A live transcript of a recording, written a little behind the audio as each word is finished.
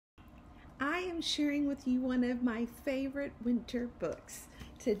I'm sharing with you one of my favorite winter books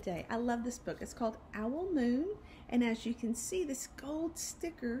today. I love this book. It's called Owl Moon, and as you can see, this gold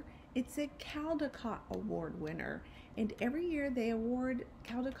sticker, it's a Caldecott Award winner. And every year they award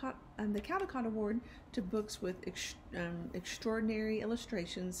the Caldecott Award to books with extraordinary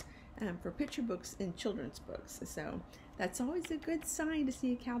illustrations for picture books and children's books. So that's always a good sign to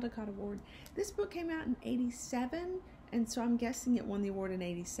see a Caldecott Award. This book came out in '87, and so I'm guessing it won the award in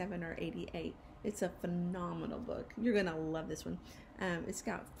 '87 or '88. It's a phenomenal book. You're going to love this one. It's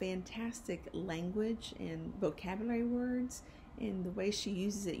got fantastic language and vocabulary words, and the way she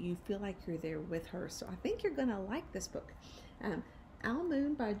uses it, you feel like you're there with her. So I think you're going to like this book. Owl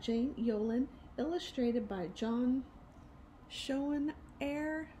Moon by Jane Yolen, illustrated by John Schoenherr.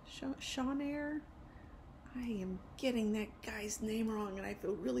 I am getting that guy's name wrong, and I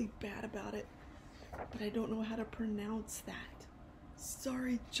feel really bad about it, but I don't know how to pronounce that.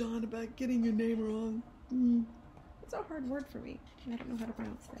 Sorry, John, about getting your name wrong. It's a hard word for me. I don't know how to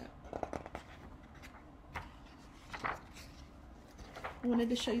pronounce that. I wanted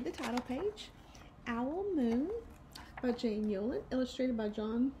to show you the title page. Owl Moon by Jane Yolen, illustrated by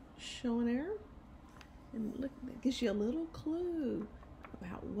John Schoenherr. And look, that gives you a little clue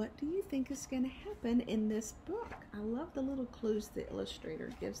about what do you think is going to happen in this book. I love the little clues the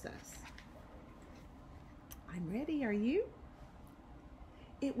illustrator gives us. I'm ready, are you?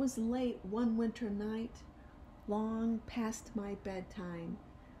 It was late one winter night, long past my bedtime,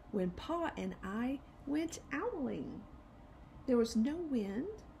 when Pa and I went owling. There was no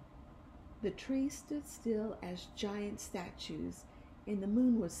wind. The trees stood still as giant statues, and the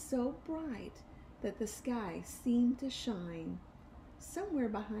moon was so bright that the sky seemed to shine. Somewhere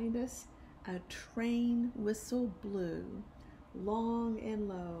behind us, a train whistle blew, long and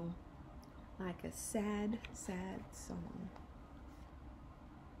low, like a sad, sad song.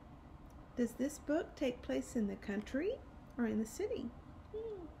 Does this book take place in the country or in the city?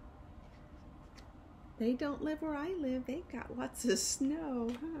 They don't live where I live. They've got lots of snow,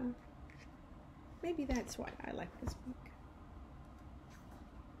 huh? Maybe that's why I like this book.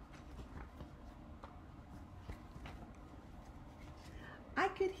 I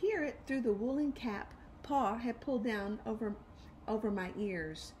could hear it through the woolen cap Pa had pulled down over my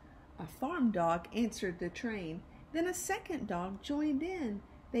ears. A farm dog answered the train. Then a second dog joined in.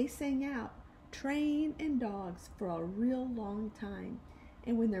 They sang out, "Train and dogs," for a real long time.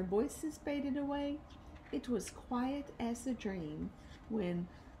 And when their voices faded away, it was quiet as a dream when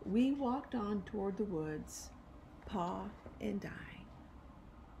we walked on toward the woods, Pa and I.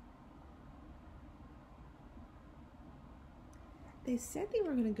 They said they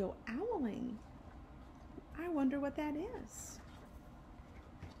were going to go owling. I wonder what that is.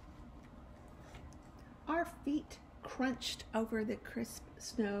 Our feet crunched over the crisp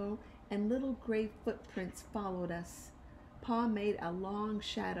snow, and little gray footprints followed us. Pa made a long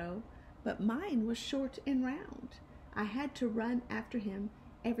shadow, but mine was short and round. I had to run after him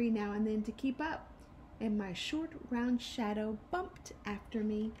every now and then to keep up, and my short, round shadow bumped after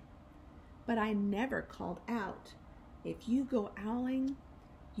me. But I never called out. If you go owling,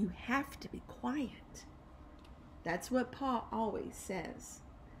 you have to be quiet. That's what Pa always says.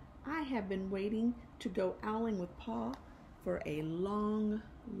 I have been waiting to go owling with Pa for a long,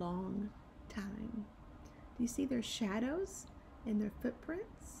 long time. Do you see their shadows and their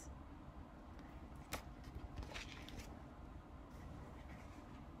footprints?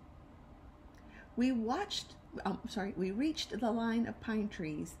 We reached the line of pine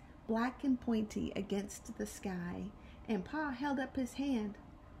trees, black and pointy against the sky, and Pa held up his hand.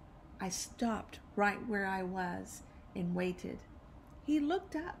 I stopped right where I was and waited. He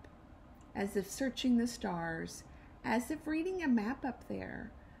looked up, as if searching the stars, as if reading a map up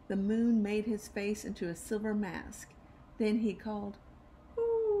there. The moon made his face into a silver mask. Then he called,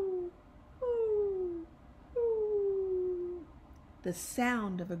 "Ooh, ooh, ooh," the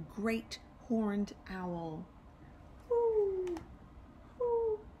sound of a great horned owl. Ooh,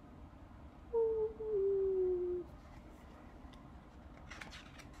 ooh, ooh.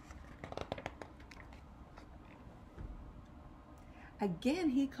 Again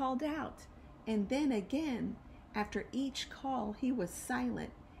he called out, and then again. After each call he was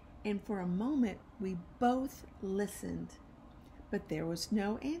silent, and for a moment we both listened. But there was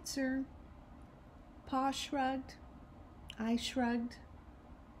no answer. Pa shrugged. I shrugged.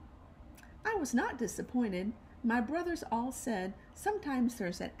 I was not disappointed. My brothers all said, sometimes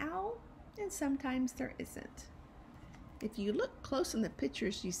there's an owl and sometimes there isn't. If you look close in the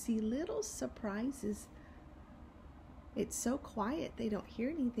pictures, you see little surprises. It's so quiet they don't hear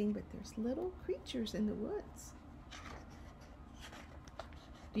anything, but there's little creatures in the woods.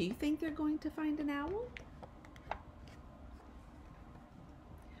 Do you think they're going to find an owl?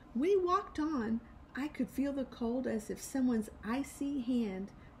 We walked on. I could feel the cold as if someone's icy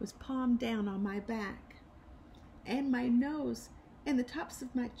hand was palmed down on my back. And my nose and the tops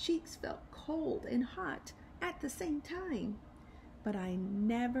of my cheeks felt cold and hot at the same time. But I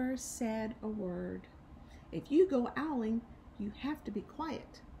never said a word. If you go owling, you have to be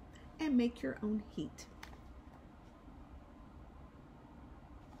quiet and make your own heat.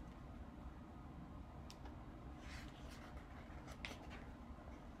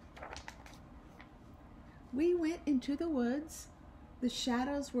 We went into the woods. The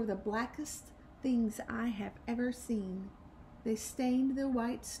shadows were the blackest things I have ever seen. They stained the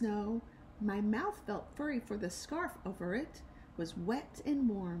white snow. My mouth felt furry, for the scarf over it was wet and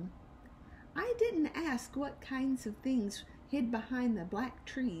warm. I didn't ask what kinds of things hid behind the black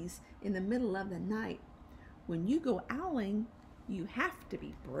trees in the middle of the night. When you go owling, you have to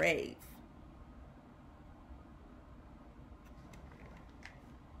be brave.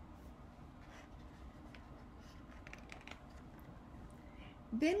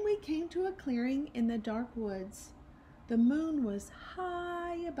 Then we came to a clearing in the dark woods. The moon was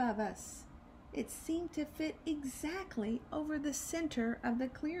high above us. It seemed to fit exactly over the center of the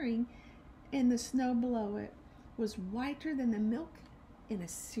clearing, and the snow below it was whiter than the milk in a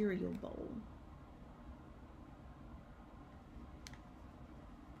cereal bowl.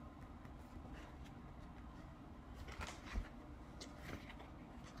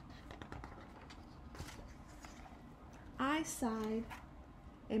 I sighed,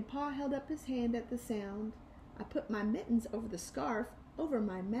 and Pa held up his hand at the sound. I put my mittens over the scarf, over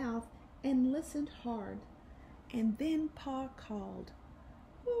my mouth, and listened hard. And then Pa called,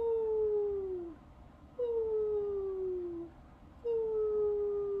 "Whoo, whoo,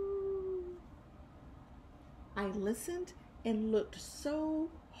 whoo." I listened and looked so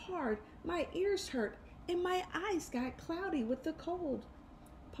hard my ears hurt and my eyes got cloudy with the cold.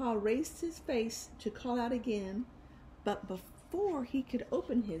 Pa raised his face to call out again, but before he could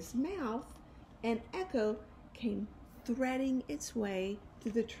open his mouth, an echo came threading its way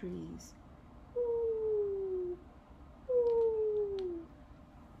through the trees. Ooh, ooh.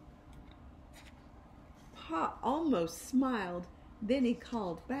 Pa almost smiled, then he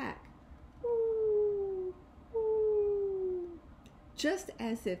called back, "Ooh, ooh," just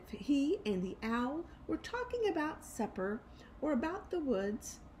as if he and the owl were talking about supper, or about the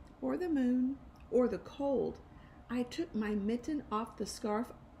woods, or the moon, or the cold. I took my mitten off the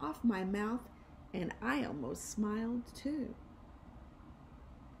scarf off my mouth, and I almost smiled too.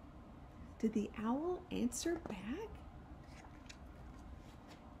 Did the owl answer back?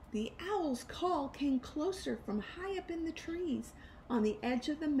 The owl's call came closer from high up in the trees on the edge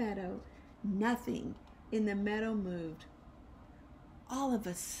of the meadow. Nothing in the meadow moved. All of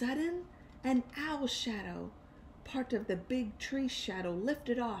a sudden, an owl shadow, part of the big tree shadow,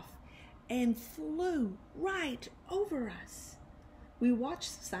 lifted off and flew right over us. We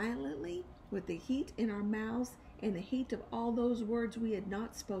watched silently with the heat in our mouths and the heat of all those words we had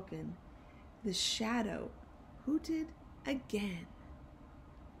not spoken. The shadow hooted again.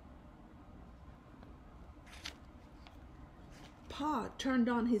 Pa turned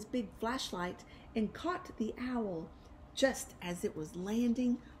on his big flashlight and caught the owl just as it was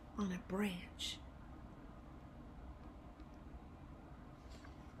landing on a branch.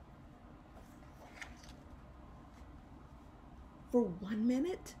 For 1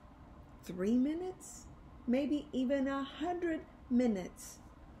 minute, 3 minutes, maybe even 100 minutes,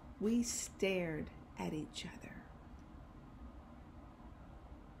 we stared at each other.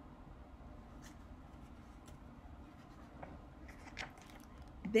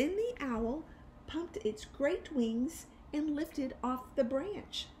 Then the owl pumped its great wings and lifted off the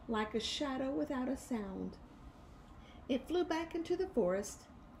branch like a shadow without a sound. It flew back into the forest.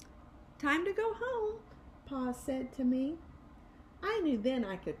 "Time to go home," Pa said to me. I knew then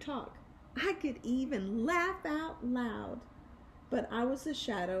I could talk. I could even laugh out loud. But I was a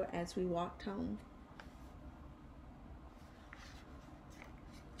shadow as we walked home.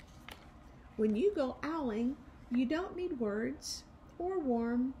 When you go owling, you don't need words or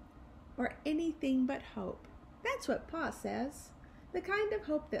warm or anything but hope. That's what Pa says. The kind of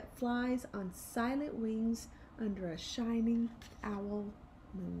hope that flies on silent wings under a shining owl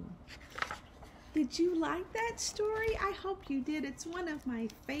moon. Did you like that story? I hope you did. It's one of my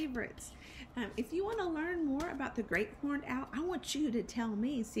favorites. If you want to learn more about the great horned owl, I want you to tell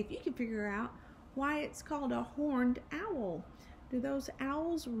me. See if you can figure out why it's called a horned owl. Do those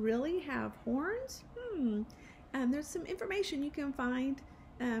owls really have horns? There's some information you can find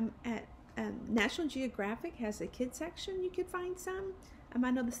at National Geographic has a kids section. You can find some.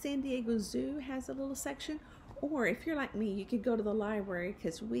 I know the San Diego Zoo has a little section. Or if you're like me, you could go to the library,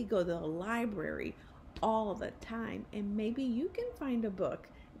 because we go to the library all the time, and maybe you can find a book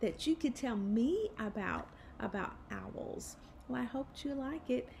that you could tell me about owls. Well, I hope you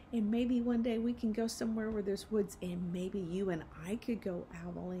like it, and maybe one day we can go somewhere where there's woods, and maybe you and I could go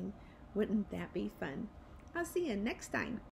owling. Wouldn't that be fun? I'll see you next time.